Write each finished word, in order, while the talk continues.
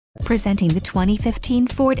Presenting the 2015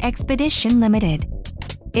 Ford Expedition Limited.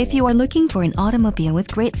 If you are looking for an automobile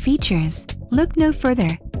with great features, look no further.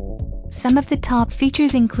 Some of the top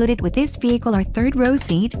features included with this vehicle are third-row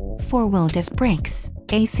seat, four-wheel disc brakes,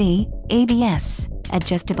 AC, ABS,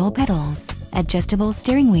 adjustable pedals, adjustable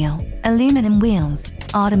steering wheel, aluminum wheels,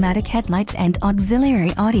 automatic headlights and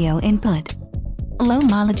auxiliary audio input. Low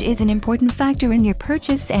mileage is an important factor in your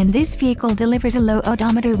purchase, and this vehicle delivers a low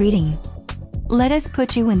odometer reading. Let us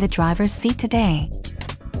put you in the driver's seat today.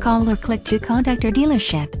 Call or click to contact our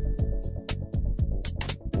dealership.